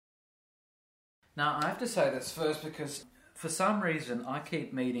Now, I have to say this first because for some reason I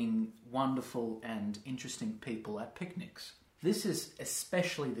keep meeting wonderful and interesting people at picnics. This is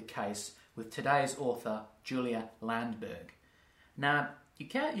especially the case with today's author, Julia Landberg. Now, you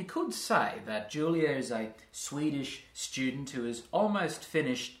could say that Julia is a Swedish student who has almost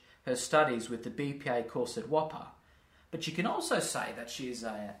finished her studies with the BPA course at WAPA. But you can also say that she is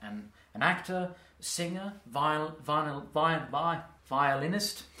an actor, singer, violinist,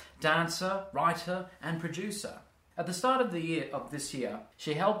 dancer, writer and producer. At the start of this year,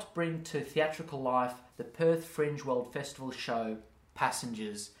 she helped bring to theatrical life the Perth Fringe World Festival show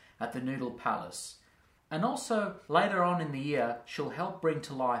Passengers at the Noodle Palace. And also, later on in the year, she'll help bring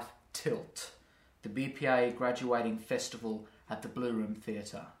to life Tilt, the BPA graduating festival at the Blue Room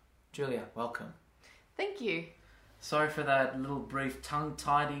Theatre. Julia, welcome. Thank you. Sorry for that little brief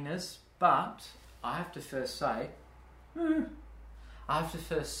tongue-tidiness, but I have to first say,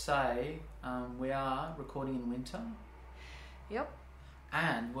 we are recording in winter. Yep.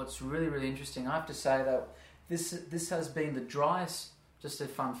 And what's really, really interesting, I have to say that this has been the driest, just a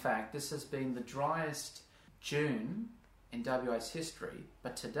fun fact, this has been the driest June in WA's history,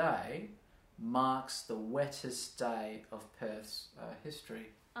 but today marks the wettest day of Perth's history.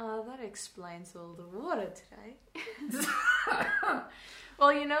 That explains all the water today.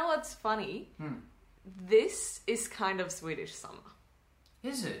 Well, you know what's funny? This is kind of Swedish summer.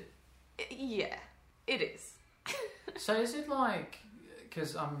 Is it? Yeah, it is. So is it like,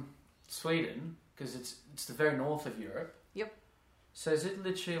 because Sweden, because it's the very north of Europe. Yep. So is it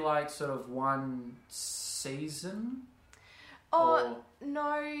literally like sort of one season? Oh,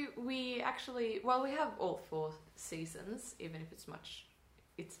 no, we have all 4 seasons, even if it's much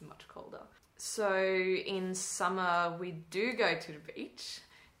colder. So in summer, we do go to the beach.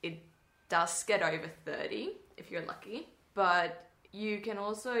 It does get over 30, if you're lucky. But you can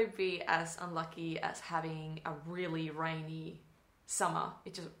also be as unlucky as having a really rainy summer.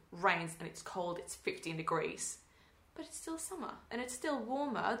 It just rains and it's cold, it's 15 degrees. But it's still summer, and it's still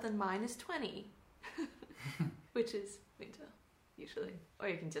warmer than -20, which is winter, usually. Or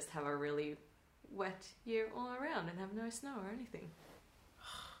you can just have a really wet year all around and have no snow or anything.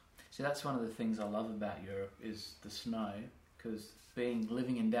 See, that's one of the things I love about Europe is the snow, because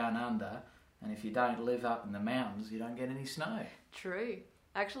living in down under, and if you don't live up in the mountains, you don't get any snow. True.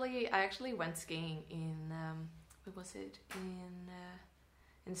 I actually went skiing in where was it?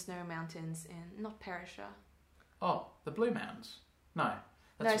 In Snow Mountains in not Perisher. Oh, the Blue Mountains? No.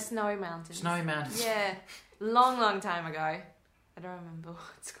 Snow Mountains. Snowy Mountains. Yeah, long time ago. I don't remember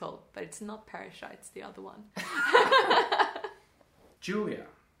what it's called, but it's not Perisher, it's the other one. Julia,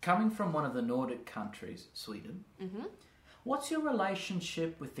 coming from one of the Nordic countries, Sweden, what's your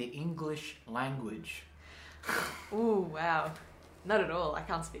relationship with the English language? Ooh, wow. Not at all. I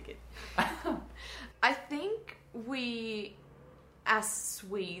can't speak it. I think we, as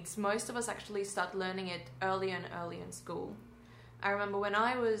Swedes, most of us actually start learning it earlier and earlier in school. I remember when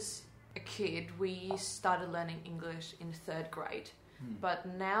I was a kid, we started learning English in 3rd grade. But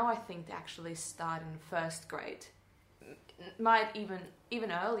now I think they actually start in 1st grade. Might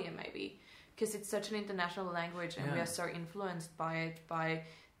even earlier maybe, because it's such an international language and we are so influenced by it, by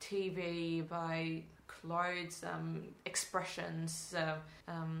TV, by clothes, expressions, a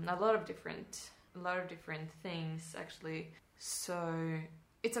lot of different things actually. So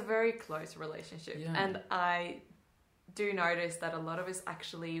it's a very close relationship, and I do notice that a lot of us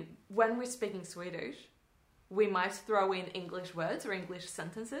actually, when we're speaking Swedish, we might throw in English words or English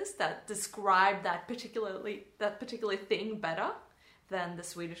sentences that describe that particular thing better than the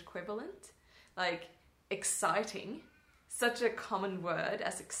Swedish equivalent. Like exciting, such a common word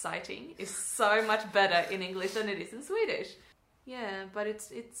as exciting is so much better in English than it is in Swedish. Yeah, but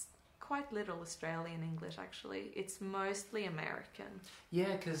it's quite little Australian English actually. It's mostly American.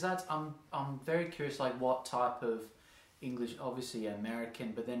 Yeah, because I'm very curious, like what type of English, obviously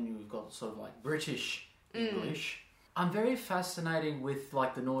American, but then you've got sort of like British English. I'm very fascinated with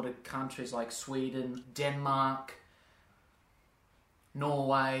like the Nordic countries like Sweden, Denmark,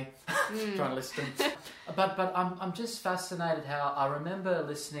 Norway. Trying to listen. But I'm just fascinated how I remember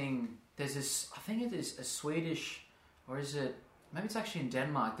listening. There's this, I think it is a Swedish, or is it? Maybe it's actually in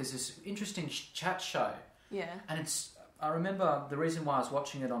Denmark. There's this interesting chat show. Yeah. And I remember the reason why I was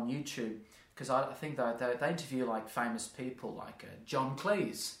watching it on YouTube, because I think they interview like famous people like John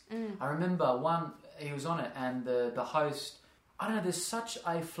Cleese. I remember he was on it, and the host, I don't know, there's such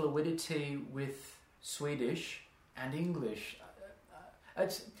a fluidity with Swedish and English. I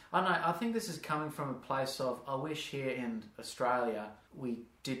don't know, I think this is coming from a place of, I wish here in Australia we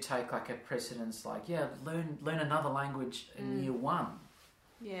did take like a precedence, like learn another language in year 1.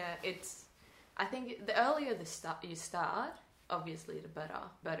 Yeah, I think the earlier you start, obviously the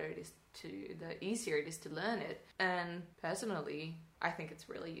better it is the easier it is to learn it. And personally, I think it's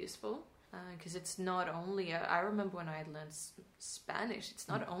really useful because it's not only, I remember when I learned Spanish, it's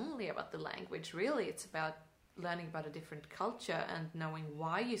not only about the language, really, it's about learning about a different culture and knowing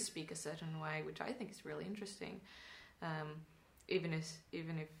why you speak a certain way, which I think is really interesting. Even if, you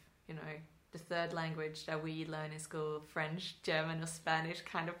know, the third language that we learn in school, French, German or Spanish,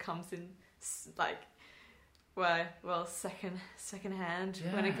 kind of comes in like, well, second hand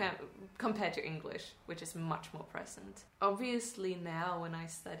when it compared to English, which is much more present. Obviously now when I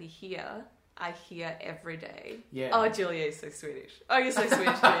study here, I hear every day, oh, Julia is so Swedish. Oh, you're so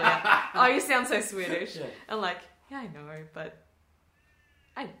Swedish, Julia. Oh, you sound so Swedish. Yeah. I'm like, yeah, I know, but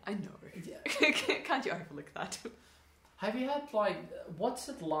I know. Yeah. Can't you overlook that? Have you had, like, what's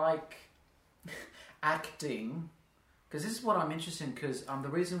it like acting? Because this is what I'm interested in, because the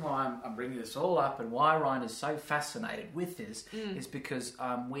reason why I'm bringing this all up and why Ryan is so fascinated with this is because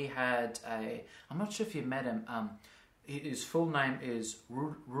we had I'm not sure if you met him, his full name is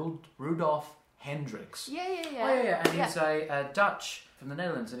Rudolf Hendricks. Yeah. Oh, yeah. And he's a Dutch from the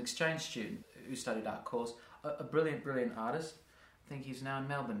Netherlands, an exchange student who studied art course, a brilliant artist. I think he's now in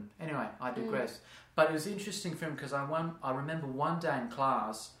Melbourne. Anyway, I digress. But it was interesting for him because I remember one day in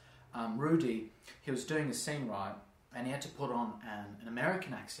class, Rudy, he was doing a scene, right? And he had to put on an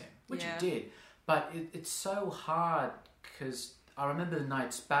American accent, which he did. But it's so hard because I remember the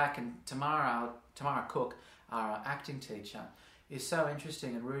notes back, and Tamara Cook, our acting teacher, is so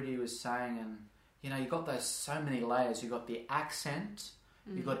interesting. And Rudy was saying, and you know, you got those so many layers. You got the accent,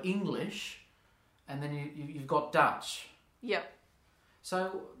 you've got English, and then you've got Dutch. Yep.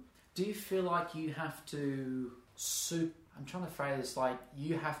 So, do you feel like you have to I'm trying to phrase this, like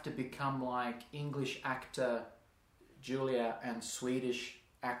you have to become like English actor Julia and Swedish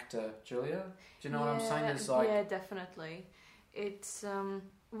actor Julia? Do you know what I'm saying? There's like... Yeah, definitely. It's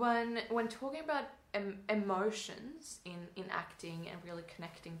when talking about emotions in acting and really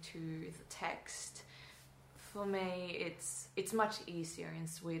connecting to the text, for me it's much easier in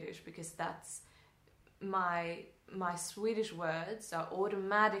Swedish because that's my Swedish words are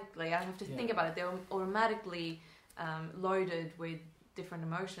automatically, I don't have to think about it, they're automatically loaded with different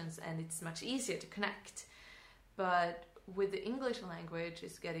emotions, and it's much easier to connect. But with the English language,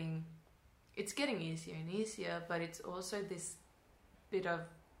 it's getting easier and easier, but it's also this bit of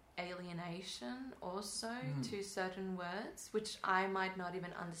alienation also to certain words, which I might not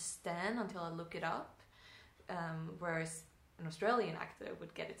even understand until I look it up, whereas an Australian actor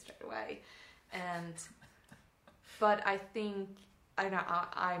would get it straight away. But I think, I don't know,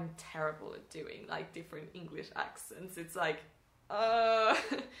 I'm terrible at doing like different English accents. It's like,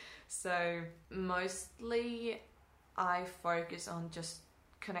 so mostly I focus on just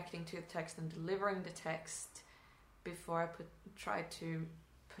connecting to the text and delivering the text before I try to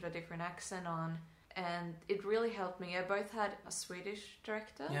put a different accent on. And it really helped me. I both had a Swedish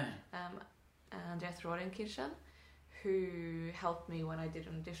director, Andreas Rodenkirchen, who helped me when I did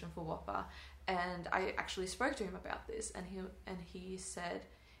an audition for WAPA. And I actually spoke to him about this, and he said,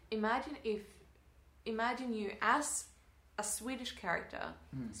 imagine you as a Swedish character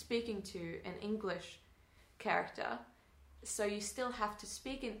speaking to an English character, so you still have to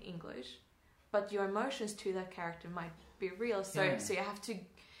speak in English, but your emotions to that character might be real. So you have to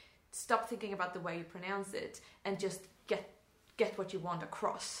stop thinking about the way you pronounce it and just get what you want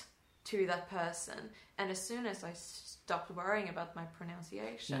across to that person. And as soon as I stopped worrying about my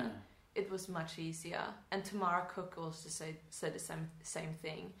pronunciation, it was much easier. And Tamara Cook also said the same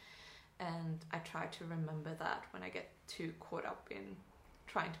thing. And I try to remember that when I get too caught up in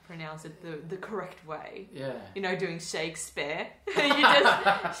trying to pronounce it the correct way. Yeah. You know, doing Shakespeare.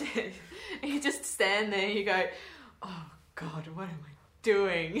 you just stand there and you go, oh God, what am I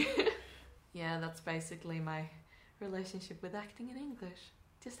doing? Yeah, that's basically my relationship with acting in English.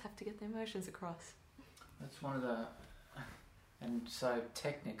 Just have to get the emotions across. That's one of the... And so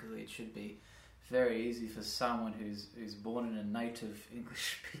technically it should be very easy for someone who's born in a native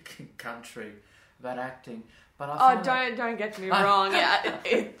English-speaking country about acting. But don't get me wrong.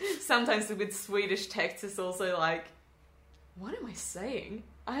 Sometimes with Swedish text it's also like, what am I saying?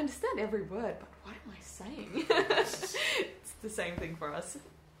 I understand every word, but what am I saying? It's the same thing for us.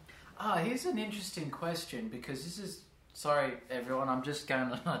 Here's an interesting question, because this is... Sorry, everyone, I'm just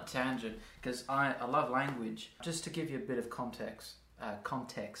going on a tangent, because I love language. Just to give you a bit of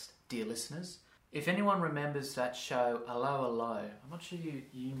context, dear listeners. If anyone remembers that show, Hello, Hello, I'm not sure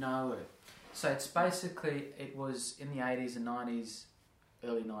you know it. So it's basically, it was in the 80s and 90s,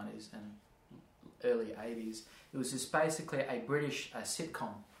 early 90s and early 80s. It was just basically a British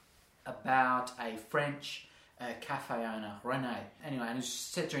sitcom. about a French cafe owner, Rene. Anyway, and it was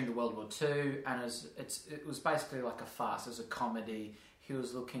set during the World War II, and it was basically like a farce. It was a comedy. He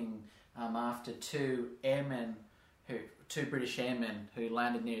was looking after two British airmen who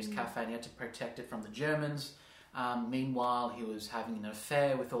landed near his cafe, and he had to protect it from the Germans. Meanwhile, he was having an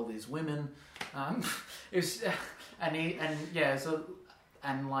affair with all these women. It was,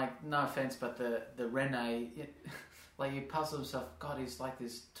 like, no offense, but the Rene, like, you puzzle himself. God, he's like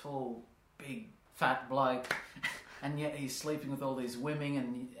this tall, big, fat bloke, and yet he's sleeping with all these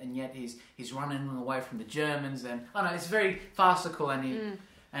women, and yet he's running away from the Germans. And I don't know, it's very farcical,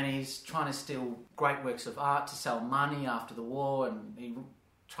 and he's trying to steal great works of art to sell money after the war, and he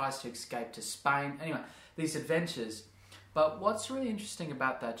tries to escape to Spain. Anyway, these adventures. But what's really interesting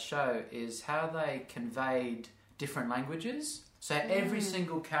about that show is how they conveyed different languages. So every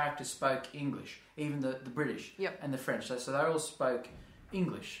single character spoke English, even the British and the French. So they all spoke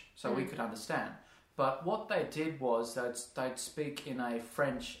English, so we could understand. But what they did was they'd speak in a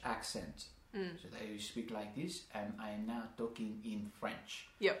French accent. So they speak like this, and I am now talking in French.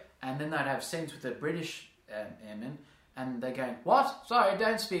 Yep. And then they'd have scenes with the British airmen, and they're going, "What? Sorry,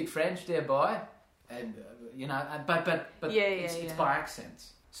 don't speak French, dear boy." And but it's by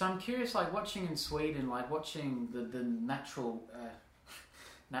accents. So I'm curious, like watching in Sweden, like watching the natural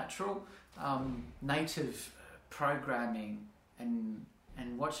native programming, and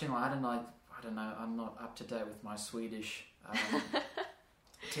watching, like, I don't know, I'm not up to date with my Swedish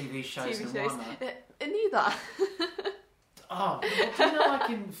TV shows and whatnot. Neither. Oh, do you know, like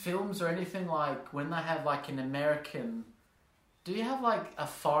in films or anything, like when they have like an American, do you have like a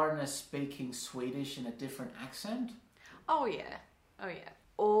foreigner speaking Swedish in a different accent? Oh yeah.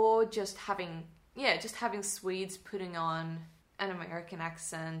 Or just having Swedes putting on an American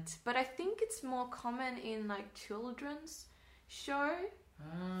accent. But I think it's more common in like children's show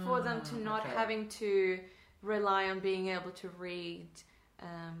for them to not having to rely on being able to read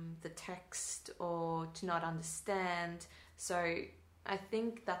the text or to not understand. So I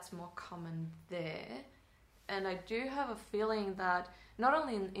think that's more common there. And I do have a feeling that not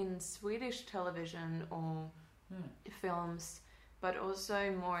only in Swedish television or films, but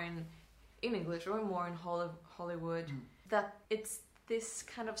also more in English or more in Hollywood, that it's this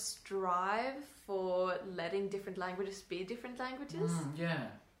kind of strive for letting different languages be different languages.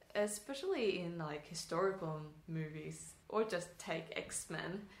 Especially in like historical movies, or just take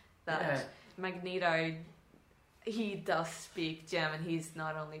X-Men, that Magneto, he does speak German. He's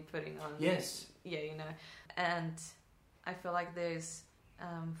not only putting on and I feel like there's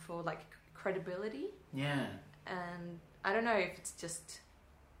for like credibility. And I don't know if it's just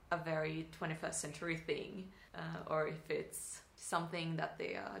a very 21st century thing, or if it's something that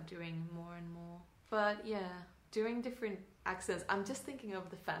they are doing more and more. But doing different accents. I'm just thinking of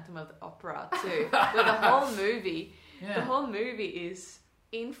the Phantom of the Opera too, where the whole movie, is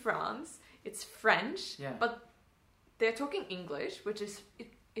in France. It's French, but they're talking English, which is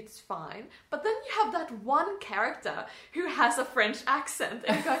it's fine. But then you have that one character who has a French accent,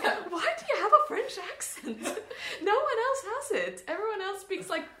 and you go, "Why do you have a French accent? No one else has it. Everyone else speaks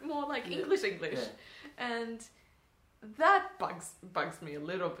like more like English," and that bugs me a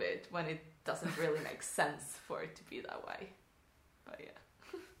little bit when it doesn't really make sense for it to be that way. But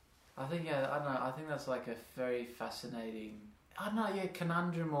I think I don't know. I think that's like a very fascinating,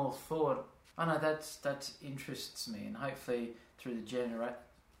 conundrum or thought. I know that interests me, and hopefully through the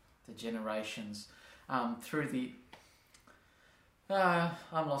generations, through the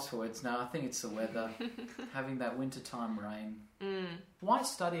I'm lost for words now. I think it's the weather, having that wintertime rain. Why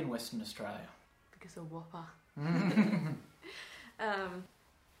study in Western Australia? Because of Whopper.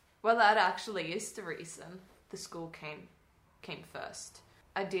 Well, that actually is the reason the school came first.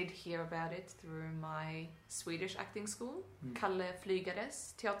 I did hear about it through my Swedish acting school, Kalle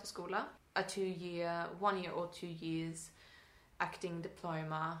Flygares teaterskola, a 1 year or 2 years acting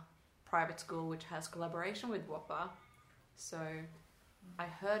diploma private school which has collaboration with Whopper. So I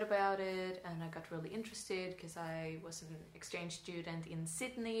heard about it and I got really interested because I was an exchange student in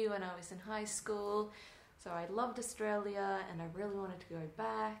Sydney when I was in high school. So I loved Australia and I really wanted to go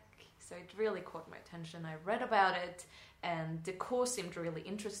back. So it really caught my attention. I read about it and the course seemed really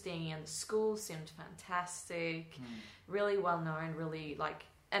interesting and the school seemed fantastic, really well known, really like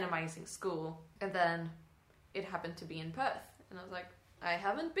an amazing school. And then it happened to be in Perth. And I was like, I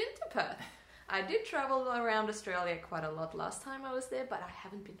haven't been to Perth. I did travel around Australia quite a lot last time I was there, but I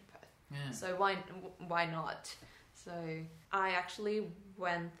haven't been to Perth. So why not? So I actually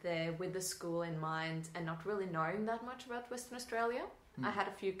went there with the school in mind and not really knowing that much about Western Australia. I had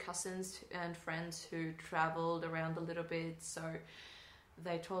a few cousins and friends who travelled around a little bit, so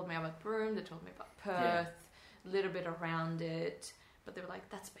they told me about Broome, they told me about Perth, a little bit around it, but they were like,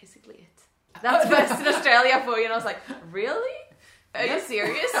 that's basically it. That's Western Australia for you. And I was like, really? Are you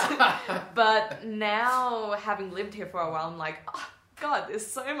serious? But now, having lived here for a while, I'm like, oh, God, there's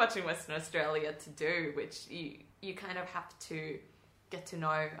so much in Western Australia to do, which you kind of have to get to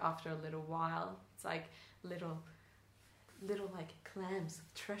know after a little while. It's like little like clams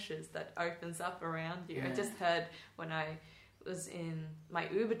of treasures that opens up around you. I just heard when I was in my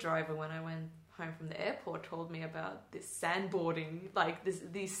Uber driver when I went home from the airport told me about this sandboarding, like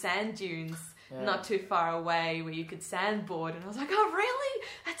these sand dunes not too far away where you could sandboard, and I was like, oh really?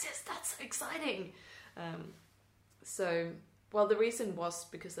 That's so exciting. So well, the reason was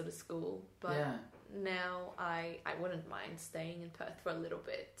because of the school, but now I wouldn't mind staying in Perth for a little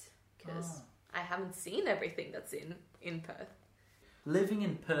bit because I haven't seen everything that's in Perth. Living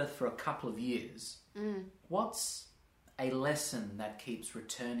in Perth for a couple of years, what's a lesson that keeps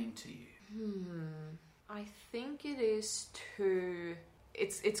returning to you? I think it is to...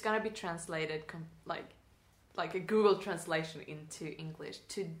 It's going to be translated like a Google translation into English.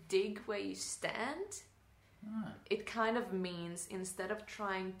 To dig where you stand. It kind of means instead of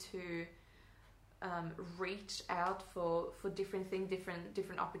trying to reach out for different things,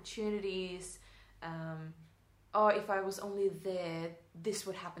 different opportunities. If I was only there, this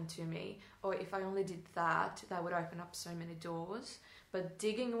would happen to me. Or if I only did that, that would open up so many doors. But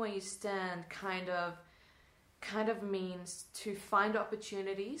digging where you stand kind of means to find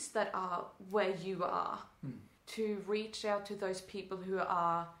opportunities that are where you are. To reach out to those people who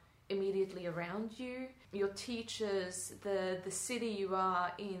are immediately around you, your teachers, the city you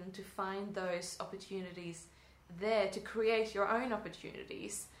are in, to find those opportunities there, to create your own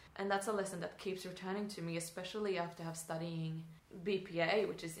opportunities. And that's a lesson that keeps returning to me, especially after studying BPA,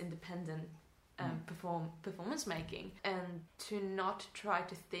 which is independent performance making, and to not try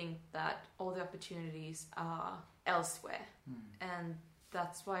to think that all the opportunities are elsewhere. And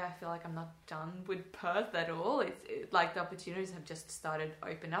that's why I feel like I'm not done with Perth at all. It's like the opportunities have just started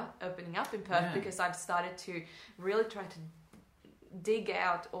opening up in Perth because I've started to really try to dig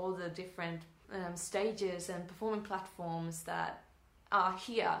out all the different stages and performing platforms that are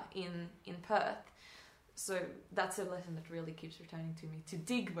here in Perth. So that's a lesson that really keeps returning to me, to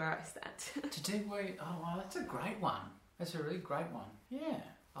dig where I stand. To dig where... Oh, wow, that's a great one. That's a really great one. Yeah,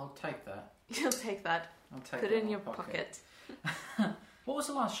 I'll take that. You'll take that. I'll take Put that it in your pocket. What was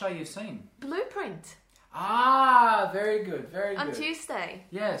the last show you've seen? Blueprint. Very good, very good. On Tuesday.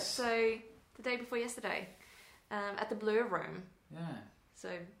 Yes. So, the day before yesterday. At the Blue Room. Yeah. So,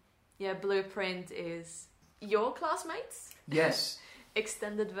 yeah, Blueprint is your classmates. Yes.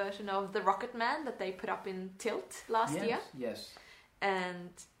 Extended version of the Rocket Man that they put up in Tilt last year. Yes.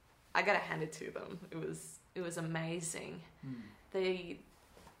 And I gotta hand it to them. It was amazing. They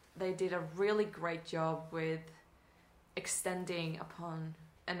did a really great job with extending upon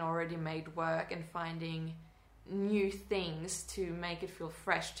an already made work and finding new things to make it feel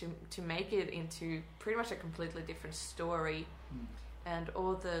fresh, to make it into pretty much a completely different story. And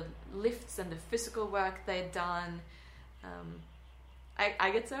all the lifts and the physical work they'd done.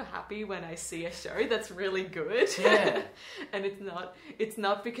 I get so happy when I see a show that's really good. Yeah. And it's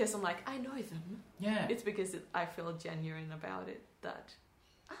not because I'm like, I know them. Yeah. It's because I feel genuine about it, that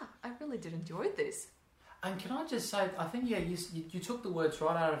I really did enjoy this. And can I just say, I think you took the words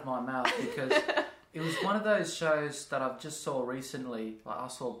right out of my mouth, because it was one of those shows that I've just saw recently. Like, I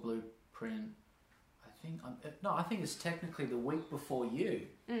saw Blueprint. I think it's technically the week before you.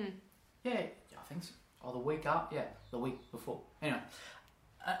 Yeah, I think so. Or the week up, the week before. Anyway,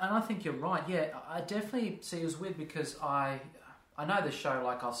 and I think you're right. Yeah, I definitely see it was weird because I know the show.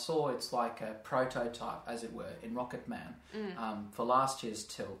 Like, I saw it's like a prototype, as it were, in Rocket Man for last year's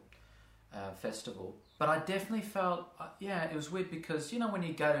Tilt festival. But I definitely felt, it was weird because, you know, when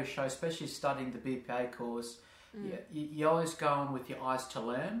you go to a show, especially studying the BPA course, you always go on with your eyes to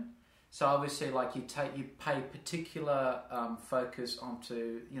learn. So obviously, like, you pay particular focus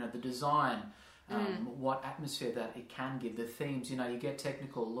onto, you know, the design. What atmosphere that it can give, the themes, you know, you get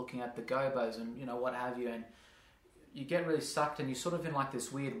technical looking at the gobos and, you know, what have you, and you get really sucked and you're sort of in like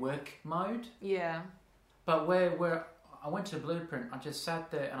this weird work mode. Yeah. But where I went to Blueprint, I just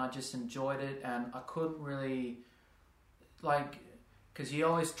sat there and I just enjoyed it, and I couldn't really, like, because you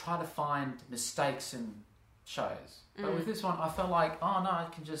always try to find mistakes in shows. But with this one, I felt like, oh no, I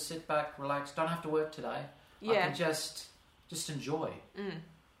can just sit back, relax, don't have to work today. I can just enjoy.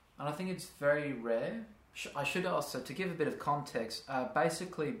 And I think it's very rare. I should also, to give a bit of context,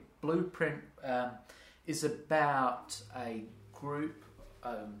 basically Blueprint is about a group,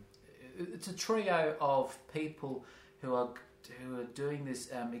 it's a trio of people who are who are doing this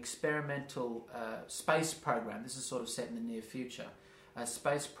experimental space program. This is sort of set in the near future. A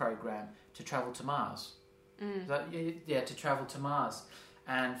space program to travel to Mars. To travel to Mars.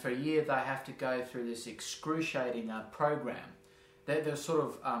 And for a year they have to go through this excruciating program. They're sort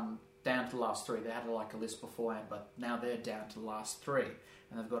of down to the last 3. They had like a list beforehand, but now they're down to the last 3.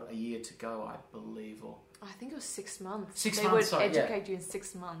 And they've got a year to go, I believe. Or I think it was 6 months. They would educate you in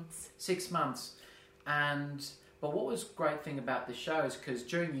 6 months. 6 months. But what was great thing about this show is because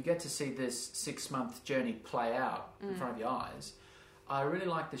during you get to see this 6-month journey play out in front of your eyes. I really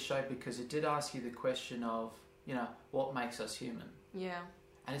liked the show because it did ask you the question of, what makes us human? Yeah.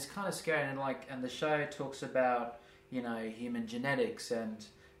 And it's kind of scary, and the show talks about, human genetics, and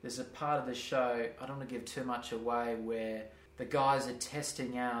there's a part of the show, I don't want to give too much away, where the guys are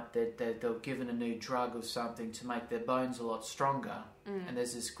testing out that they're given a new drug or something to make their bones a lot stronger. And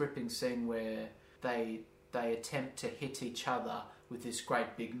there's this gripping scene where they attempt to hit each other with this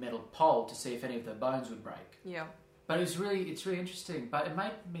great big metal pole to see if any of their bones would break. Yeah. But it's really interesting. But it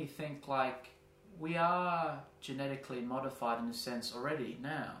made me think we are genetically modified in a sense already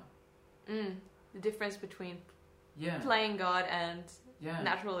now. The difference between Yeah. playing God and Yeah.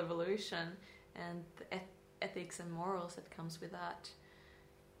 natural evolution and the ethics and morals that comes with that.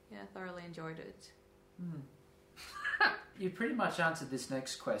 Yeah, thoroughly enjoyed it. You pretty much answered this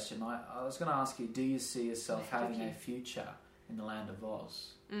next question. I was going to ask you, do you see yourself having a future in the land of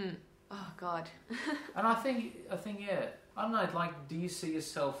Oz? Oh, God. And I think, yeah. I don't know, do you see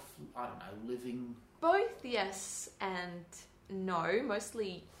yourself, I don't know, living... Both yes and no.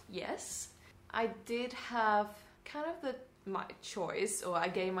 Mostly yes. I did have kind of my choice, or I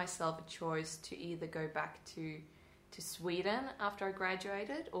gave myself a choice to either go back to Sweden after I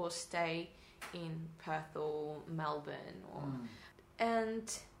graduated or stay in Perth or Melbourne.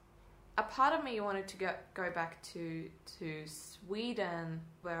 And a part of me wanted to go back to Sweden,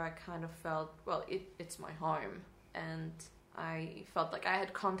 where I kind of felt, well, it's my home, and I felt like I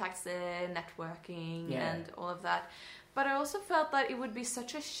had contacts there, networking and all of that. But I also felt that it would be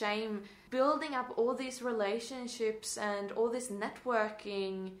such a shame building up all these relationships and all this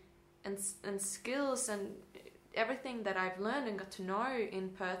networking and skills and everything that I've learned and got to know in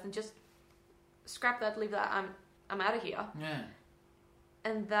Perth, and just scrap that, leave that, I'm out of here. Yeah.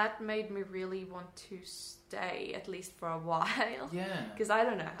 And that made me really want to stay, at least for a while. Yeah. Because I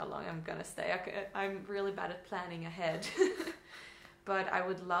don't know how long I'm going to stay. I'm really bad at planning ahead. But I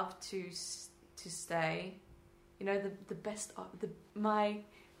would love to stay.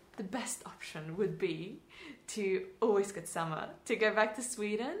 The best option would be to always get summer, to go back to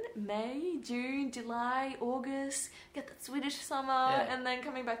Sweden, May, June, July, August, get that Swedish summer, and then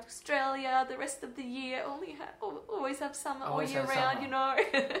coming back to Australia the rest of the year, always have summer all year round,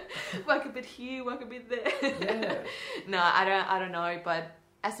 work a bit here, work a bit there. Yeah. No, I don't know, but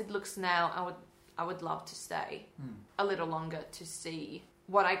as it looks now, I would love to stay a little longer to see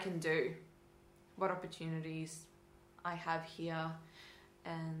what I can do, what opportunities I have here,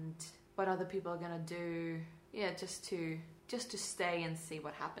 and what other people are going to do. Yeah, just to stay and see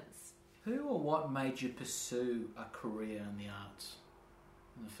what happens. Who or what made you pursue a career in the arts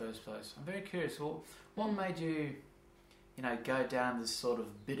in the first place? I'm very curious. What made you, go down this sort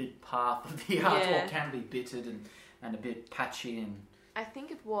of bittered path of the arts, or can be bittered and a bit patchy? And I think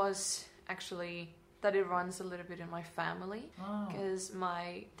it was actually that it runs a little bit in my family, because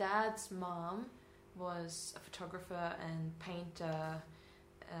my dad's mom was a photographer and painter.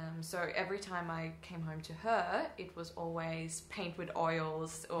 So every time I came home to her, it was always paint with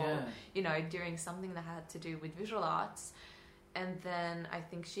oils or, doing something that had to do with visual arts. And then I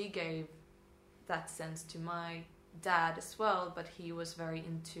think she gave that sense to my dad as well, but he was very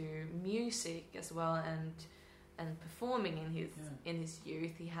into music as well and performing in his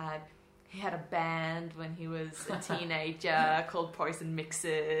youth. He had a band when he was a teenager called Poison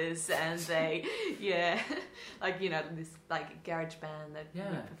Mixers, and they, this garage band that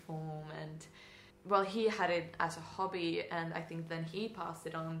would perform. And well, he had it as a hobby, and I think then he passed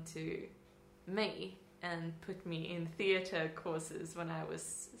it on to me and put me in theatre courses when I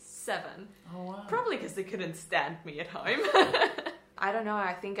was 7. Oh, wow. Probably because they couldn't stand me at home. I don't know,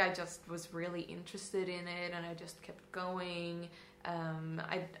 I think I just was really interested in it, and I just kept going.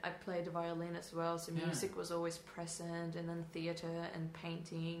 I played the violin as well, so music was always present, and then theatre and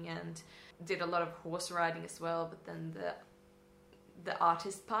painting, and did a lot of horse riding as well, but then the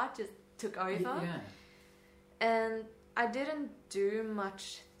artist part just took over. Yeah. And I didn't do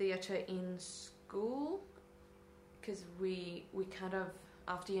much theatre in school, because we kind of,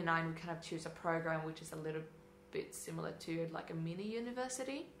 after year 9, we kind of choose a program which is a little bit similar to like a mini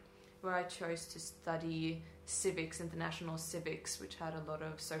university, where I chose to study civics, international civics, which had a lot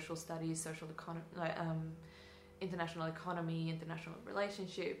of social studies, social economy, international economy, international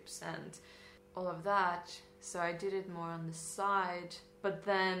relationships, and all of that. So I did it more on the side. But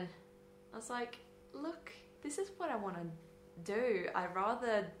then I was like, look, this is what I want to do. I'd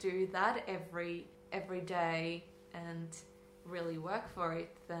rather do that every day and really work for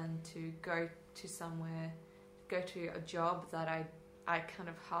it than to go to a job that I kind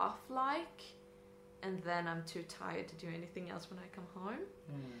of half like, and then I'm too tired to do anything else when I come home.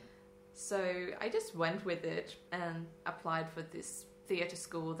 So I just went with it and applied for this theatre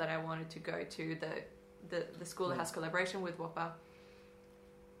school that I wanted to go to, the school that has collaboration with WAPA.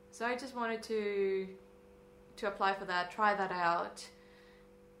 So I just wanted to apply for that, try that out,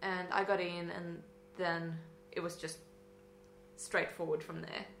 and I got in, and then it was just straightforward from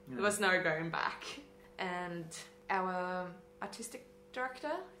there. There was no going back. And our artistic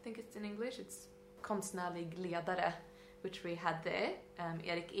director, I think it's in English, it's konstnärlig ledare, which we had there,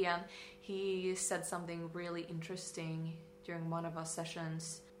 Erik Ian, he said something really interesting during one of our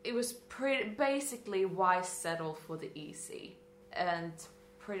sessions. It was basically why settle for the easy, and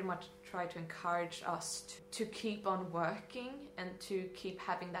pretty much try to encourage us to keep on working and to keep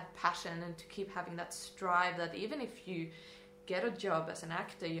having that passion and to keep having that strive, that even if you get a job as an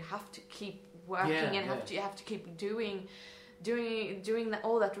actor, you have to keep working and you have to keep doing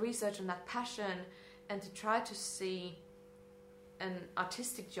all that research and that passion, and to try to see an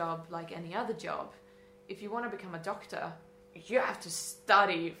artistic job like any other job. If you want to become a doctor, you have to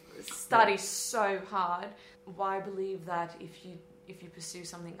study so hard. Why believe that if you pursue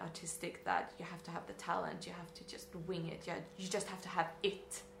something artistic that you have to have the talent, you have to just wing it, you just have to have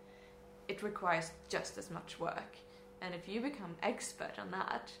it? It requires just as much work. And if you become expert on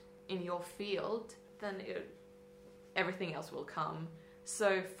that in your field, then everything else will come.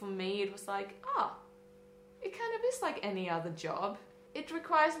 So for me, it was like, it kind of is like any other job. It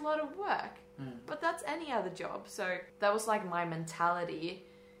requires a lot of work, but that's any other job. So that was like my mentality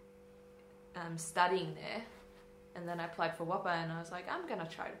studying there. And then I applied for WAPA, and I was like, I'm going to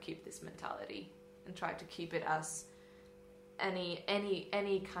try to keep this mentality and try to keep it as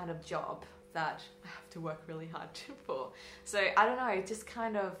any kind of job that I have to work really hard for. So I don't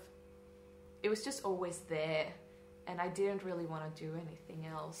know, it was just always there, and I didn't really want to do anything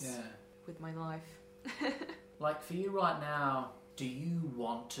else with my life. Like for you right now, do you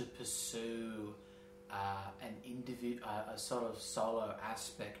want to pursue a sort of solo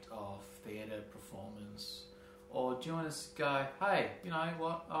aspect of theatre performance? Or do you want to go, hey, you know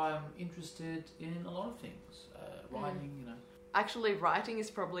what, I'm interested in a lot of things, writing, you know. Actually, writing is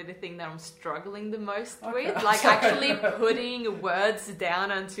probably the thing that I'm struggling the most with. Like actually putting words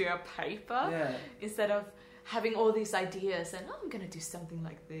down onto a paper instead of having all these ideas and I'm going to do something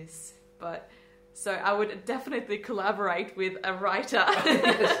like this. But so I would definitely collaborate with a writer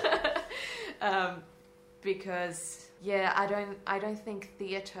because I don't think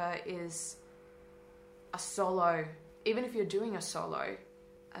theatre is a solo. Even if you're doing a solo,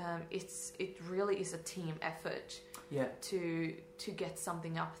 it really is a team effort. To get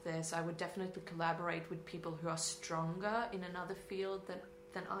something up there. So I would definitely collaborate with people who are stronger in another field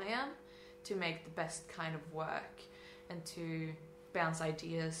than I am, to make the best kind of work and to bounce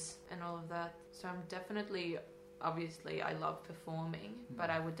ideas and all of that. So I'm definitely, obviously I love performing, but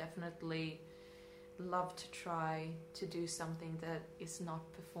I would definitely love to try to do something that is not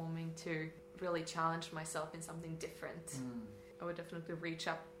performing, to really challenge myself in something different. I would definitely reach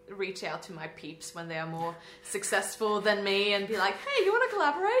out to my peeps when they are more successful than me and be like, hey, you want to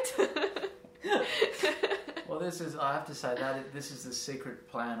collaborate? Well, I have to say that this is the secret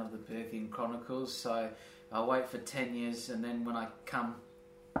plan of the Berthian Chronicles. So I'll wait for 10 years, and then when I come,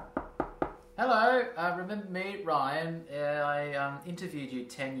 hello, remember me, Ryan? I interviewed you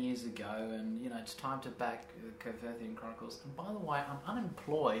 10 years ago, and you know it's time to back the Berthian Chronicles. And by the way, I'm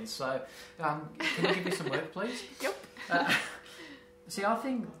unemployed, so can you give me some work, please? Yep. See, I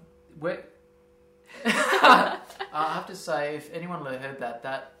think I have to say, if anyone heard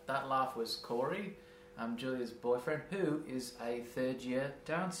that laugh was Corey, Julia's boyfriend, who is a third-year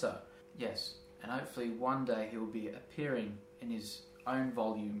dancer. Yes, and hopefully one day he will be appearing in his own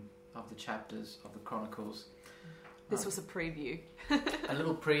volume of the chapters of the Chronicles. This was a preview. A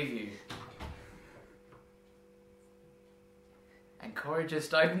little preview. And Corey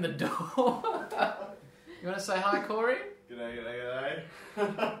just opened the door. You want to say hi, Corey? G'day.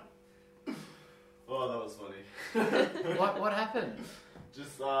 Oh, that was funny. What happened?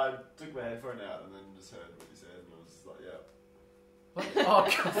 Just took my headphone out and then just heard what you said, and I was just like, yeah. What? Oh,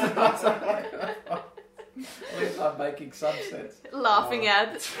 God. At least I'm making some sense. Laughing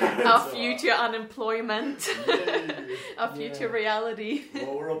at our alright. future unemployment, Yay. our future Yeah. reality.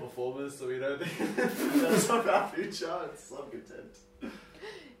 Well, we're all performers, so we don't think that's not our future. It's I'm content.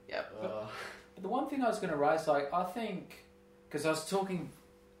 Yep. Uh, But the one thing I was going to raise, like, I think, because I was talking,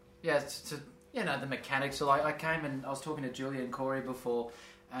 to the mechanics. So, like, I came and I was talking to Julia and Corey before,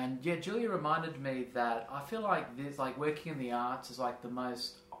 and Julia reminded me that I feel like this, like, working in the arts is like the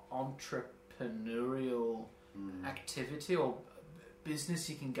most entrepreneurial activity or business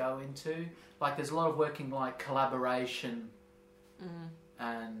you can go into. Like, there's a lot of working, like, collaboration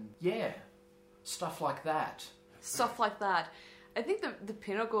and stuff like that. Stuff like that. I think the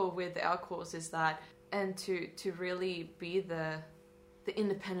pinnacle with our course is that, and to really be the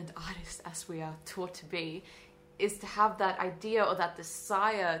independent artist as we are taught to be, is to have that idea or that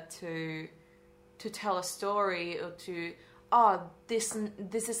desire to tell a story, or to this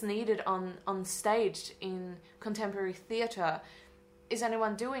is needed on stage in contemporary theatre. Is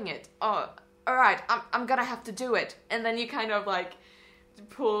anyone doing it? Oh, all right, I'm gonna have to do it. And then you kind of like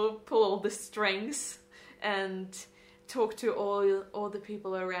pull all the strings and talk to all the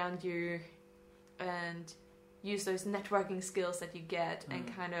people around you and use those networking skills that you get, and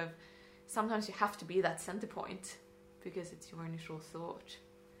kind of sometimes you have to be that center point because it's your initial thought.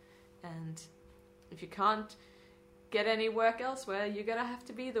 And if you can't get any work elsewhere, you're gonna have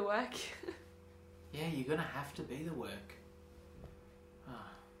to be the work. Yeah, you're going to have to be the work.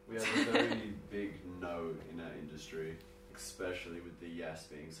 we have a very big no in our industry, especially with the yes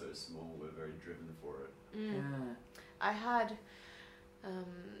being so small. We're very driven for it. Yeah. I had,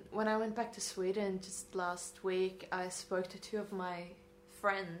 when I went back to Sweden just last week, I spoke to two of my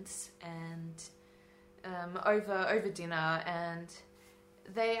friends and over dinner, and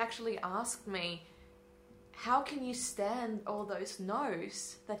they actually asked me, how can you stand all those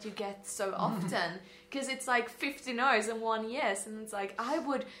no's that you get so often? Because it's like 50 no's and 1 yes, and it's like,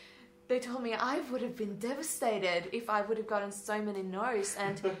 they told me I would have been devastated if I would have gotten so many no's,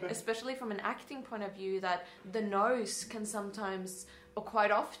 and especially from an acting point of view, that the no's can sometimes or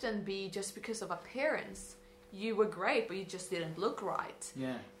quite often be just because of appearance. You were great, but you just didn't look right.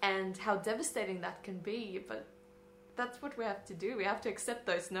 Yeah. And how devastating that can be, but that's what we have to do. We have to accept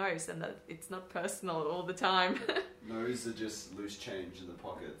those no's, and that it's not personal all the time. No's are just loose change in the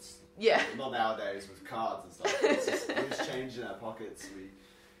pockets. Yeah. Not nowadays with cards and stuff. It's just loose change in our pockets.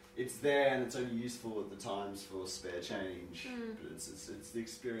 It's there and it's only useful at the times for spare change. But it's the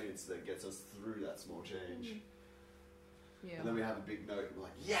experience that gets us through that small change. Yeah. And then we have a big note and we're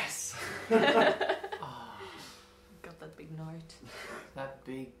like, yes! Got that big note. That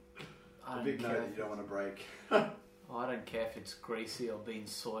big... I A don't big care note if that you don't want to break. I don't care if it's greasy or being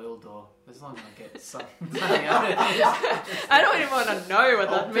soiled, or as long as I get something out of it. I don't even want to know what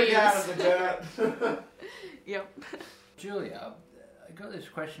that I'll pick out of means. the dirt. Yep. Julia, I got this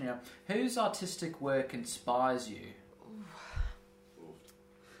question here. Whose artistic work inspires you?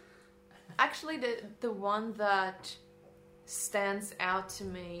 Actually, the one that stands out to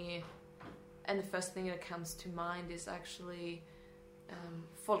me, and the first thing that comes to mind, is actually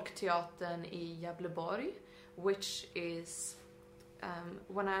Folkteatern i Gävleborg, which is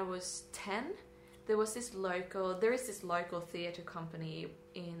when I was 10, there is this local theatre company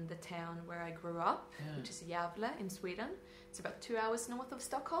in the town where I grew up, which is Gävle in Sweden. It's about 2 hours north of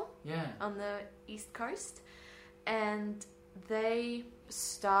Stockholm. Yeah. On the east coast, and they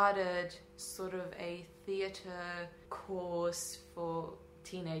started sort of a theatre course for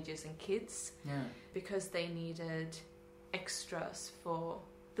teenagers and kids because they needed extras for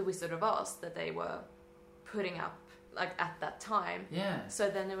The Wizard of Oz that they were putting up like at that time. Yeah. So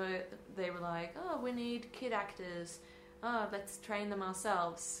then they were like, oh, we need kid actors. Oh, let's train them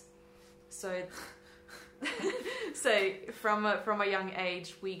ourselves. So so from a young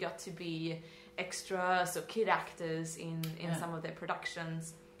age, we got to be extras or kid actors in some of their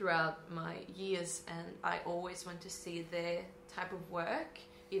productions throughout my years, and I always went to see their type of work,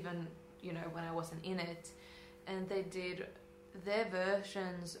 even when I wasn't in it. And they did their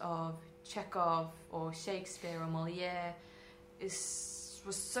versions of Chekhov or Shakespeare or Molière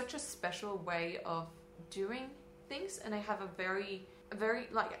was such a special way of doing things, and I have a very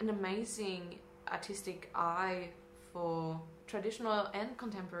like an amazing artistic eye for traditional and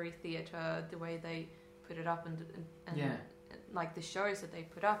contemporary theatre, the way they put it up and like the shows that they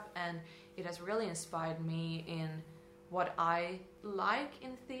put up, and it has really inspired me in what I like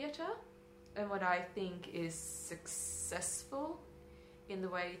in theatre and what I think is successful in the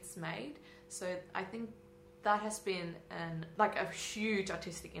way it's made. So I think that has been a huge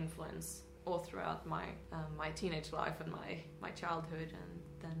artistic influence all throughout my my teenage life and my childhood, and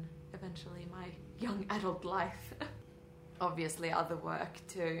then eventually my young adult life. Obviously other work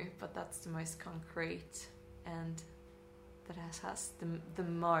too, but that's the most concrete and that has the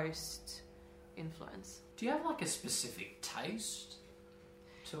most influence. Do you have like a specific taste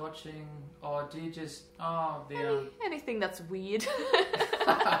to watching, or do you just anything that's weird?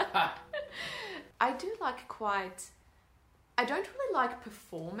 I do like I don't really like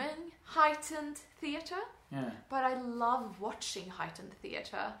performing heightened theatre, but I love watching heightened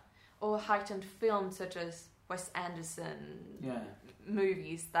theatre or heightened films such as Wes Anderson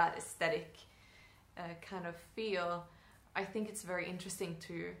movies, that aesthetic kind of feel. I think it's very interesting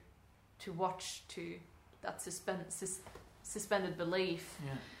to watch, to that suspended belief,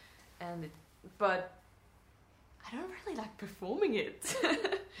 but I don't really like performing it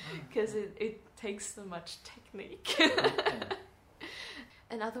because it takes so much technique.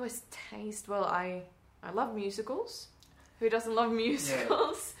 And otherwise taste, well, I love musicals. Who doesn't love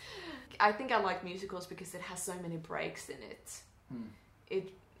musicals? Yeah. I think I like musicals because it has so many breaks in it.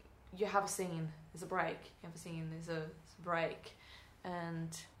 You have a scene, there's a break. You have a scene, there's a break.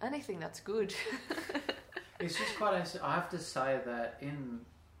 And anything that's good. It's just quite interesting. I have to say that in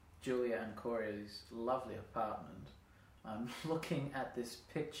Julia and Corey's lovely apartment, I'm looking at this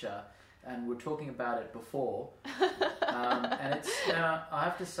picture, and we're talking about it before. And it's now, I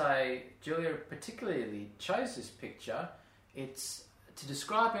have to say, Julia particularly chose this picture. It's, to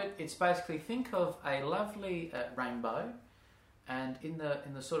describe it, it's basically, think of a lovely rainbow, and in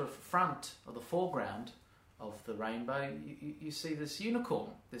the sort of front or the foreground of the rainbow, you see this unicorn,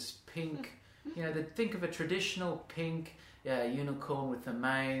 this pink, think of a traditional pink unicorn with the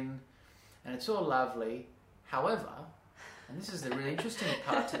mane, and it's all lovely. However, and this is the really interesting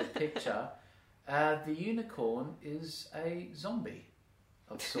part to the picture, the unicorn is a zombie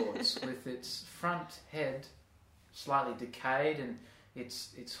of sorts, with its front head slightly decayed and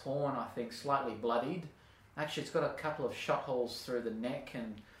its horn, I think, slightly bloodied. Actually, it's got a couple of shot holes through the neck,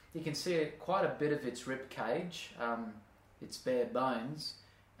 and you can see quite a bit of its rib cage, its bare bones,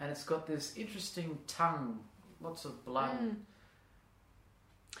 and it's got this interesting tongue, lots of blood.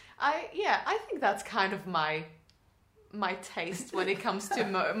 I think that's kind of my taste when it comes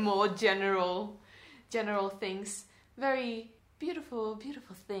to more general things. Very beautiful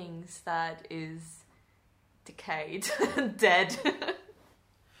things that is decayed, dead.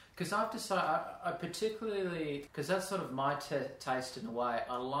 Because I have to say, I particularly, because that's sort of my taste in a way.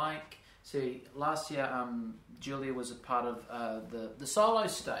 I like, last year Julia was a part of the solo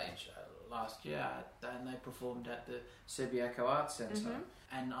stage last year, and they performed at the Subiaco Arts Centre.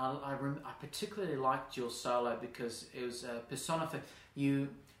 Mm-hmm. And I particularly liked your solo because it was personifying.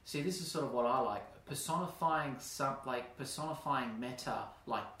 This is sort of what I like, personifying meta,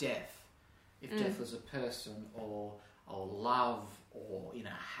 like death. If death was a person, or love, or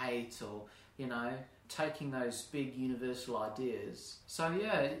hate, or taking those big universal ideas. So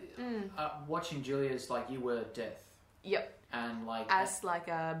watching Julia is like you were death. Yep. And as like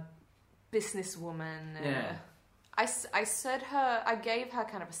a businesswoman. I gave her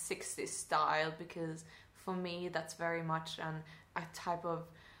kind of a 60s style because for me that's very much a type of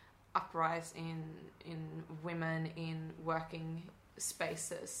uprising in women in working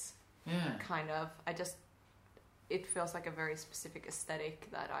spaces. Yeah. Kind of. It feels like a very specific aesthetic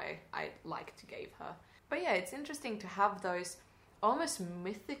that I like to give her. But yeah, it's interesting to have those almost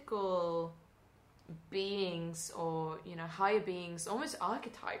mythical beings or, higher beings, almost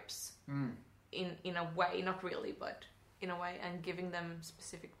archetypes in a way, not really, but in a way, and giving them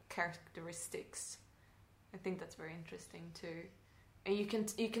specific characteristics. I think that's very interesting too. And you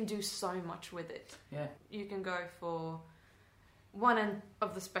can do so much with it. Yeah. You can go for one end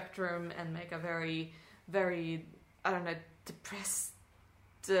of the spectrum and make a very, very, I don't know, depressed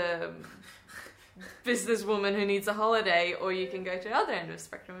businesswoman who needs a holiday, or you can go to the other end of the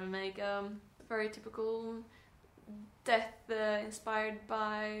spectrum and make a very typical death inspired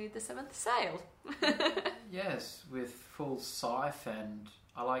by The Seventh Sail. Yes, with full scythe, and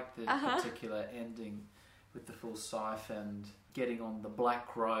I like the particular ending with the full scythe and getting on the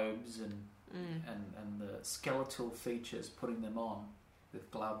black robes and the skeletal features, putting them on with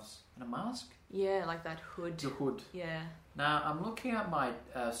gloves and a mask. Yeah, like that hood. The hood. Yeah. Now, I'm looking at my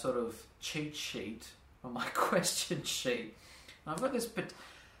sort of cheat sheet, or my question sheet. And I've got this, but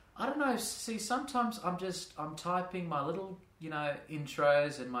I don't know, sometimes I'm typing my little,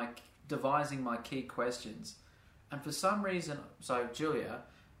 intros and devising my key questions. And for some reason, so Julia,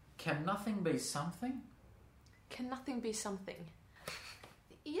 can nothing be something? Can nothing be something?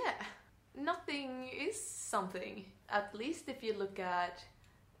 Yeah, nothing is something. At least if you look at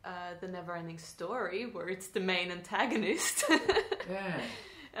the Neverending Story, where it's the main antagonist. Yeah.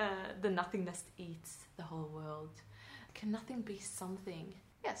 The nothingness eats the whole world. Can nothing be something?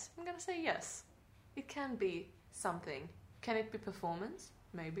 Yes, I'm gonna say yes. It can be something. Can it be performance?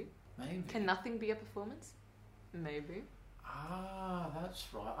 Maybe. Maybe. Can nothing be a performance? Maybe. That's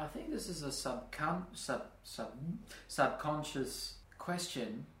right. I think this is a subconscious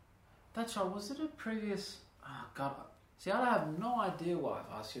question. That's right. Was it a previous... Oh, God. See, I have no idea why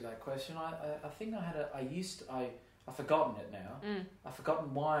I've asked you that question. I think I've forgotten it now. I've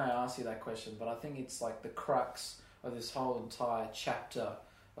forgotten why I asked you that question, but I think it's like the crux of this whole entire chapter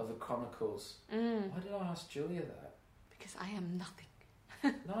of the Chronicles. Why did I ask Julia that? Because I am nothing.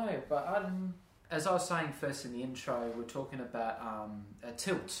 No, but as I was saying first in the intro, we're talking about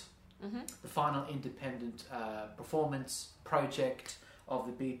Tilt, the final independent performance project of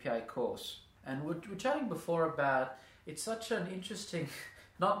the BPA course. And we're chatting before about it's such an interesting...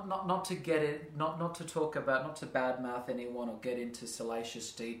 Not to badmouth anyone or get into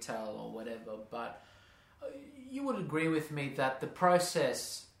salacious detail or whatever, but you would agree with me that the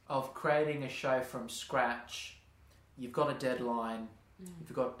process of creating a show from scratch, you've got a deadline,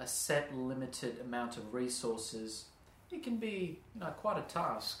 you've got a set limited amount of resources, it can be quite a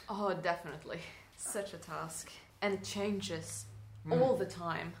task. Oh, definitely. Such a task. And it changes all the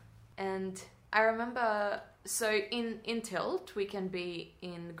time. And I remember... So in Tilt, we can be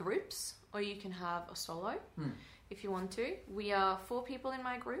in groups, or you can have a solo if you want to. We are 4 people in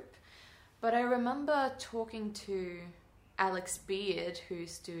my group, but I remember talking to Alex Beard,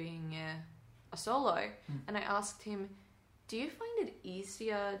 who's doing a solo, and I asked him, do you find it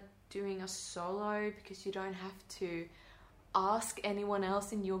easier doing a solo because you don't have to ask anyone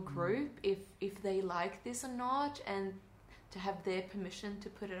else in your group if they like this or not, and to have their permission to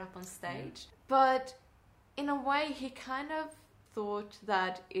put it up on stage? But... in a way, he kind of thought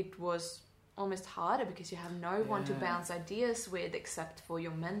that it was almost harder because you have no one to bounce ideas with except for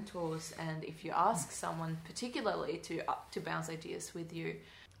your mentors, and if you ask someone particularly to bounce ideas with you.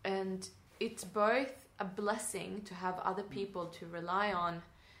 And it's both a blessing to have other people to rely on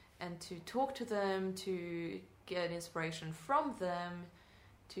and to talk to them, to get inspiration from them,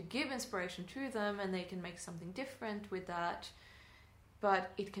 to give inspiration to them, and they can make something different with that.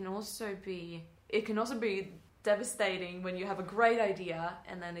 But it can also be devastating when you have a great idea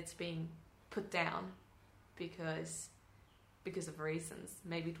and then it's being put down because of reasons.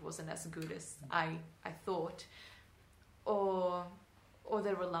 Maybe it wasn't as good as I thought. Or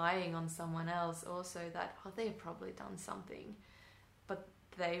they're relying on someone else also that, they've probably done something. But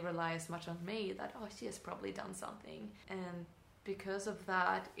they rely as much on me that, she has probably done something. And because of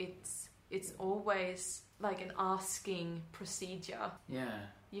that, it's always like an asking procedure. Yeah.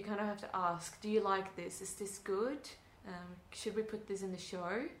 You kind of have to ask, do you like this? Is this good? Should we put this in the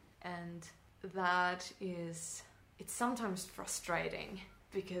show? And that it's sometimes frustrating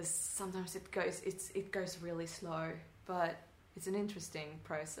because sometimes it goes really slow, but it's an interesting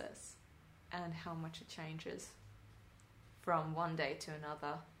process and how much it changes from one day to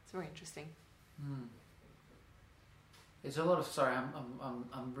another. It's very interesting. There's a lot of... Sorry,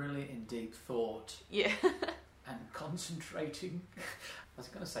 I'm really in deep thought. Yeah. And concentrating. I was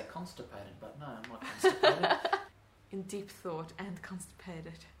going to say constipated, but no, I'm not constipated. In deep thought and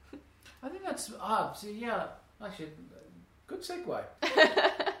constipated. I think that's... actually, good segue.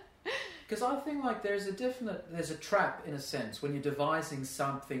 Because I think like there's a trap in a sense when you're devising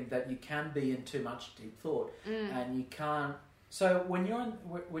something that you can be in too much deep thought and you can't... So when you're in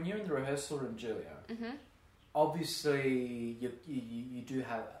the rehearsal room, Julia, obviously you do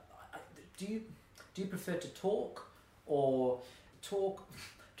have... Do you prefer to talk or talk?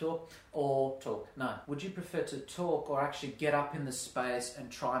 No. Would you prefer to talk or actually get up in the space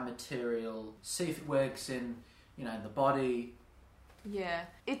and try material, see if it works in the body? Yeah.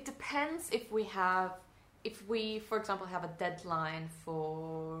 It depends if we, for example, have a deadline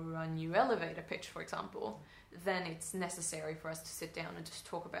for a new elevator pitch, for example, then it's necessary for us to sit down and just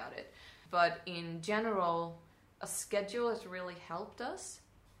talk about it. But in general, a schedule has really helped us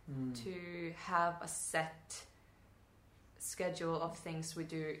to have a set schedule of things we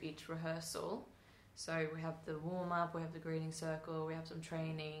do each rehearsal. So we have the warm-up, we have the greeting circle, we have some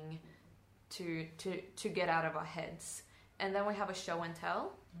training to get out of our heads. And then we have a show and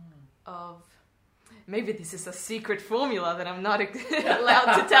tell of... Maybe this is a secret formula that I'm not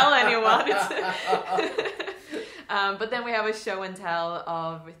allowed to tell anyone. But then we have a show and tell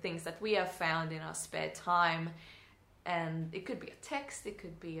of things that we have found in our spare time. And it could be a text, it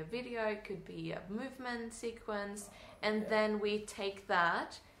could be a video, it could be a movement sequence. And then we take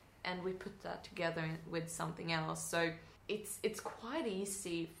that and we put that together with something else. So it's quite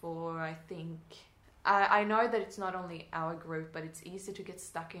easy for, I think, I know that it's not only our group, but it's easy to get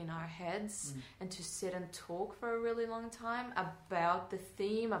stuck in our heads and to sit and talk for a really long time about the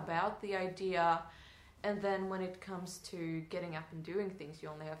theme, about the idea. And then when it comes to getting up and doing things, you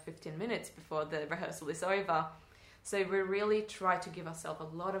only have 15 minutes before the rehearsal is over. So we really try to give ourselves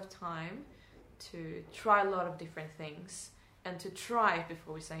a lot of time to try a lot of different things and to try it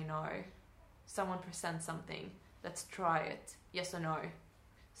before we say no. Someone presents something, let's try it. Yes or no,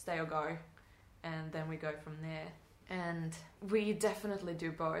 stay or go. And then we go from there. And we definitely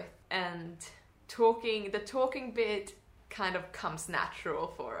do both. And the talking bit kind of comes natural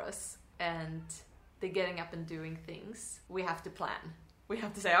for us. And the getting up and doing things, we have to plan. We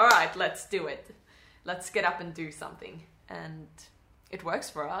have to say, all right, let's do it. Let's get up and do something. And it works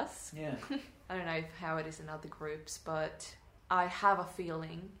for us. Yeah. I don't know how it is in other groups, but I have a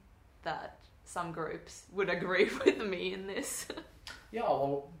feeling that some groups would agree with me in this. Yeah,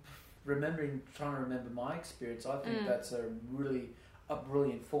 well, trying to remember my experience, I think that's a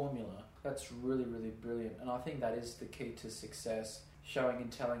brilliant formula. That's really, really brilliant. And I think that is the key to success, showing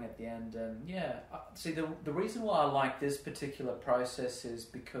and telling at the end. And yeah, see, the reason why I like this particular process is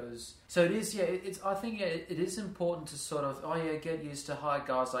because, so it is, I think it is important to sort of, get used to, hi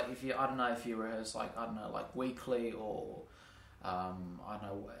guys, like if you, I don't know if you rehearse like weekly or, I don't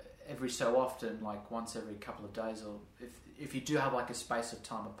know, every so often, like once every couple of days, or if you do have like a space of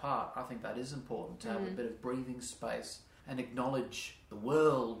time apart, I think that is important to have a bit of breathing space and acknowledge the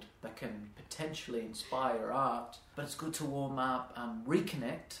world that can potentially inspire your art. But it's good to warm up,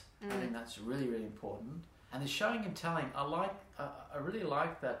 reconnect. I think that's really, really important. And the showing and telling, I really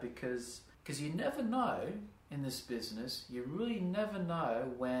like that because you never know in this business. You really never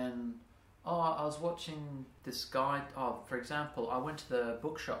know when. I was watching this guy. For example, I went to the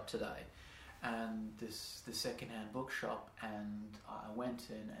bookshop today, and the second-hand bookshop, and I went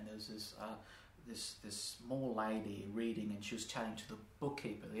in, and there was this small lady reading, and she was chatting to the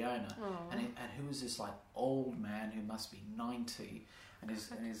bookkeeper, the owner, and who was this like old man who must be 90, and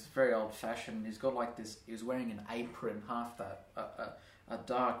he's very old-fashioned. He's got like this. He was wearing an apron, half that a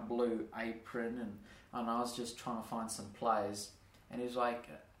dark blue apron, and I was just trying to find some plays, and he was like.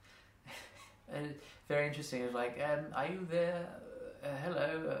 And very interesting. It was like, are you there?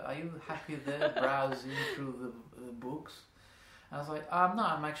 Hello, are you happy there browsing through the books? And I was like, no,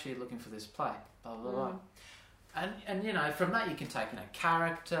 I'm actually looking for this play. Blah blah blah. And from that you can take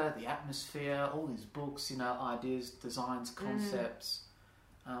character, the atmosphere, all these books, ideas, designs, concepts.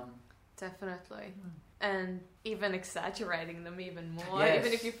 Definitely. And even exaggerating them even more. Yes.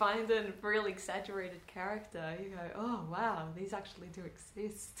 Even if you find a really exaggerated character, you go, oh wow, these actually do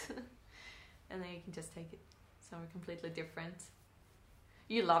exist. And then you can just take it somewhere completely different.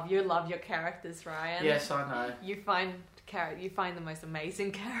 You love your characters, Ryan. Yes, I know. You find the most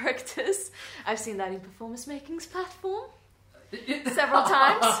amazing characters. I've seen that in Performance Making's platform several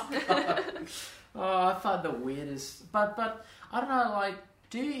times. I find the weirdest, but I don't know. Like,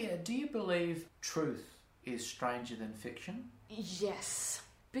 do you believe truth is stranger than fiction? Yes,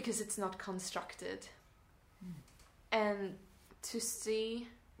 because it's not constructed, and to see.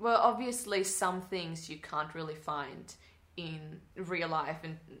 Well, obviously some things you can't really find in real life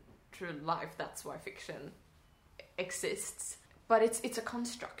and true life. That's why fiction exists. But it's a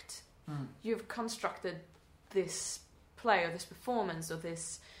construct. You've constructed this play or this performance or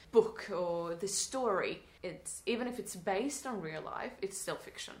this book or this story. It's even if it's based on real life, it's still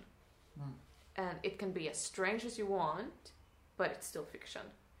fiction. And it can be as strange as you want, but it's still fiction.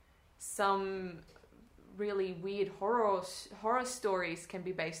 Some really weird horror stories can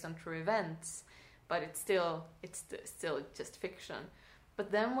be based on true events, but it's still just fiction.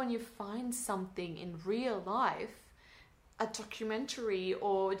 But then when you find something in real life, a documentary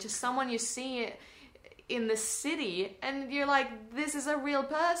or just someone you see in the city, and you're like, this is a real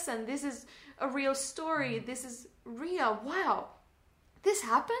person, this is a real story, this is real, wow, this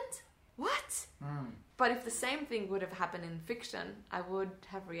happened? What? But if the same thing would have happened in fiction, I would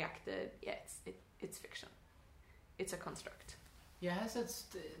have reacted, yes, it's fiction. It's a construct. Yeah, it has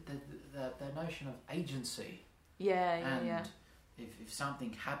the notion of agency. Yeah. If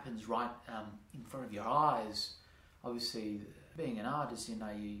something happens right in front of your eyes, obviously, being an artist,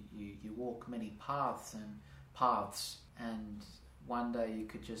 you walk many paths, and one day you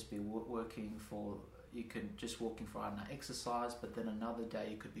could just be walking for I don't know, exercise, but then another day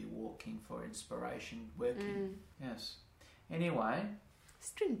you could be walking for inspiration, working. Yes. Anyway,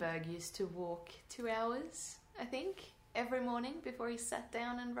 Strindberg used to walk 2 hours, I think, every morning before he sat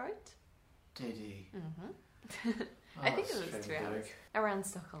down and wrote. Did he? I think it was 2 hours. Around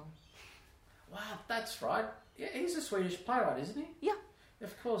Stockholm. Wow, that's right. Yeah, he's a Swedish playwright, isn't he? Yeah.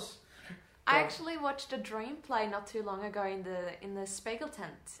 Of course. I actually watched a dream play not too long ago in the Spiegel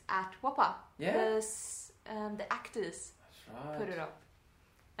tent at Whopper. Yeah. The actors That's right. put it up.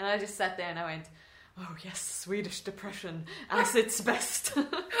 And I just sat there and I went, oh yes, Swedish depression as its best.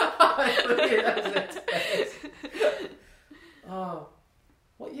 Oh,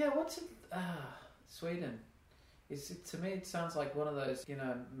 what? Yeah, what's it? Sweden. To me, it sounds like one of those,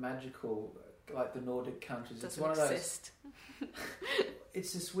 magical, like the Nordic countries. Doesn't it's one exist. of those.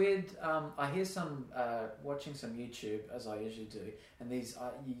 It's this weird. I hear some watching some YouTube, as I usually do, and these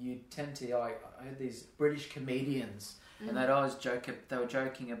you tend to. I heard these British comedians, and they'd always joke. They were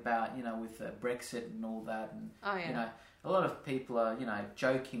joking about with Brexit and all that, and a lot of people are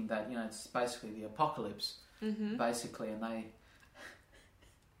joking that it's basically the apocalypse, basically,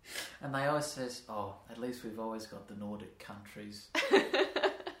 and they always says, oh, at least we've always got the Nordic countries.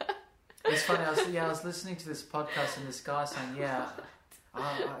 It's funny. I was listening to this podcast and this guy saying,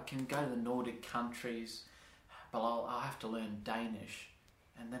 I can go to the Nordic countries, but I'll have to learn Danish.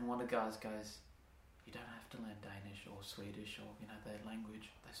 And then one of the guys goes, you don't have to learn Danish or Swedish or their language.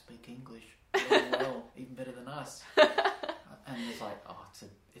 They speak English really well, even better than us. And it's like, oh,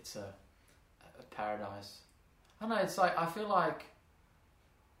 it's a paradise. I know. It's like I feel like.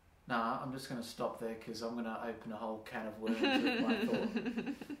 Nah, I'm just going to stop there because I'm going to open a whole can of worms with my thought.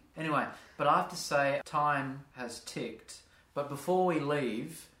 Anyway, but I have to say, time has ticked. But before we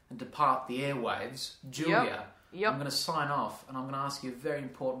leave and depart the airwaves, Julia, I'm going to sign off and I'm going to ask you a very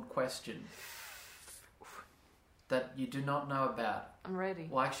important question that you do not know about. I'm ready.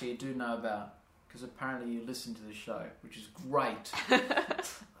 Well, actually, you do know about because apparently you listen to the show, which is great.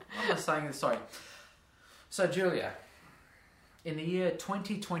 I'm not saying this, sorry. So, Julia, in the year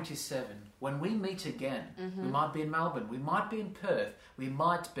 2027, when we meet again, we might be in Melbourne, we might be in Perth, we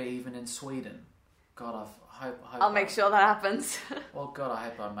might be even in Sweden. God, I hope I'll make sure that happens. Well, God, I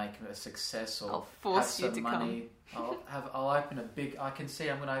hope I make it a success or I'll force have you some to money. I'll open a big. I can see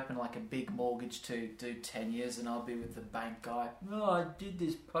I'm going to open like a big mortgage to do 10 years, and I'll be with the bank guy. Oh, I did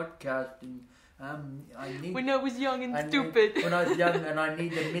this podcast and. When I was young and stupid. When I was young and I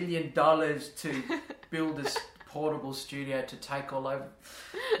need $1 million to build this portable studio to take all over.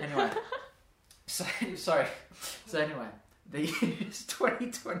 Anyway, so anyway, the year is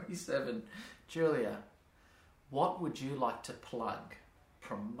 2027. Julia, what would you like to plug,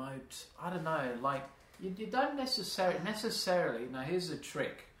 promote? I don't know, like you don't necessarily. Now here's the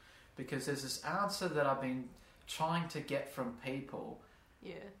trick, because there's this answer that I've been trying to get from people.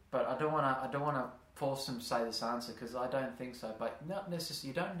 Yeah. But I don't want to force them to say this answer because I don't think so. But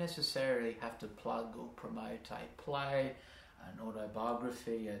you don't necessarily have to plug or promote a play, an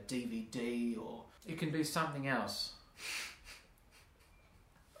autobiography, a DVD, or you can do something else.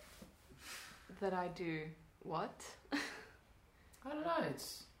 That I do what? I don't know.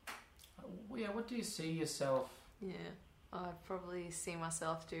 It's what do you see yourself? Yeah, I probably see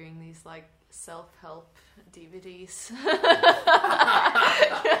myself doing these like self-help DVDs.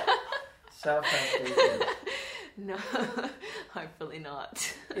 Self-help DVDs. No, hopefully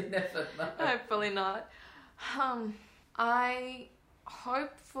not. You never know. Hopefully not. I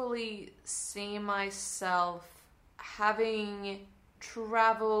hopefully see myself having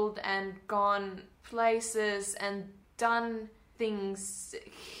travelled and gone places and done things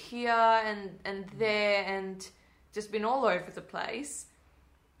here and there and just been all over the place.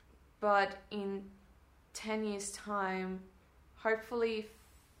 But in 10 years' time, hopefully,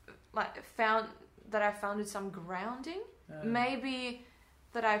 I founded some grounding. Maybe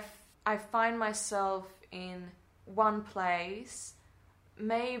that I find myself in one place,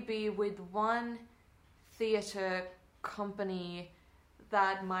 maybe with one theatre company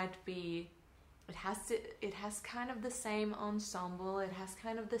that might be. It has kind of the same ensemble. It has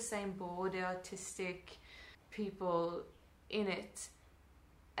kind of the same board, the artistic people in it.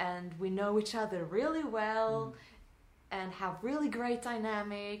 And we know each other really well and have really great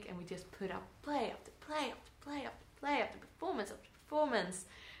dynamic, and we just put up play after play after play after play after performance after performance,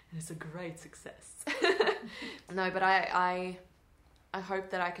 and it's a great success. No, but I hope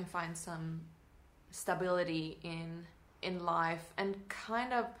that I can find some stability in life and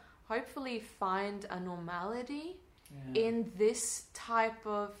kind of hopefully find a normality in this type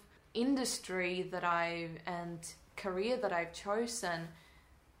of industry and career that I've chosen,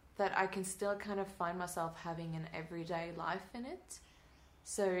 that I can still kind of find myself having an everyday life in it.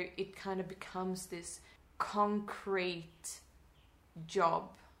 So it kind of becomes this concrete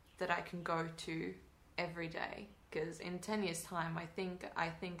job that I can go to every day. Because in 10 years' time, I think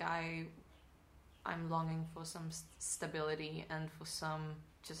I'm longing for some stability and for some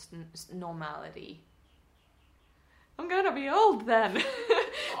just normality. I'm gonna be old then.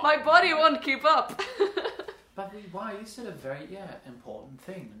 My body won't keep up. But why? You said a very important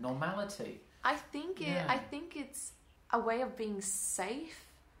thing. Normality. I think it's a way of being safe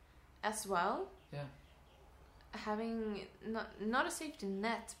as well. Yeah. Having not a safety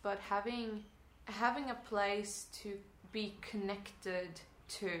net, but having a place to be connected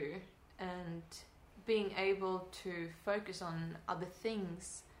to and being able to focus on other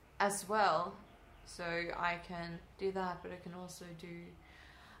things as well. So I can do that, but I can also do.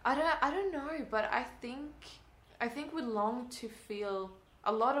 I don't know, but I think we long to feel.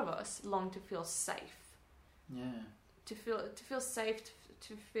 A lot of us long to feel safe. Yeah. To feel safe.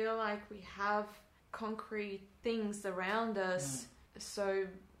 To feel like we have concrete things around us. Yeah. So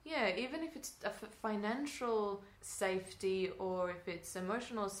yeah, even if it's a financial safety or if it's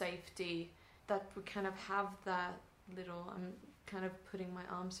emotional safety, that we kind of have that little. I'm kind of putting my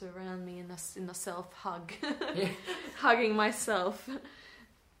arms around me in a self hug, hugging myself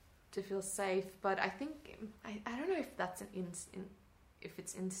to feel safe. But I think I don't know if that's if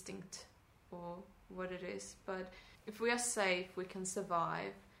it's instinct or what it is. But if we are safe, we can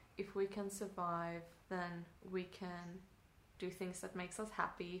survive. If we can survive, then we can do things that makes us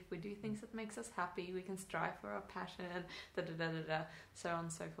happy. If we do things that makes us happy, we can strive for our passion, so on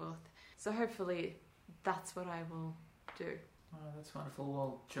and so forth. So hopefully that's what I will do. Oh, that's wonderful.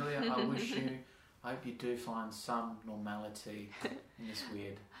 Well, Julia, I hope you do find some normality in this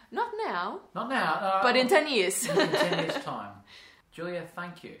weird... Not now. Not now. But in 10 years. In 10 years' time. Julia,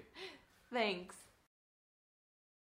 thank you. Thanks.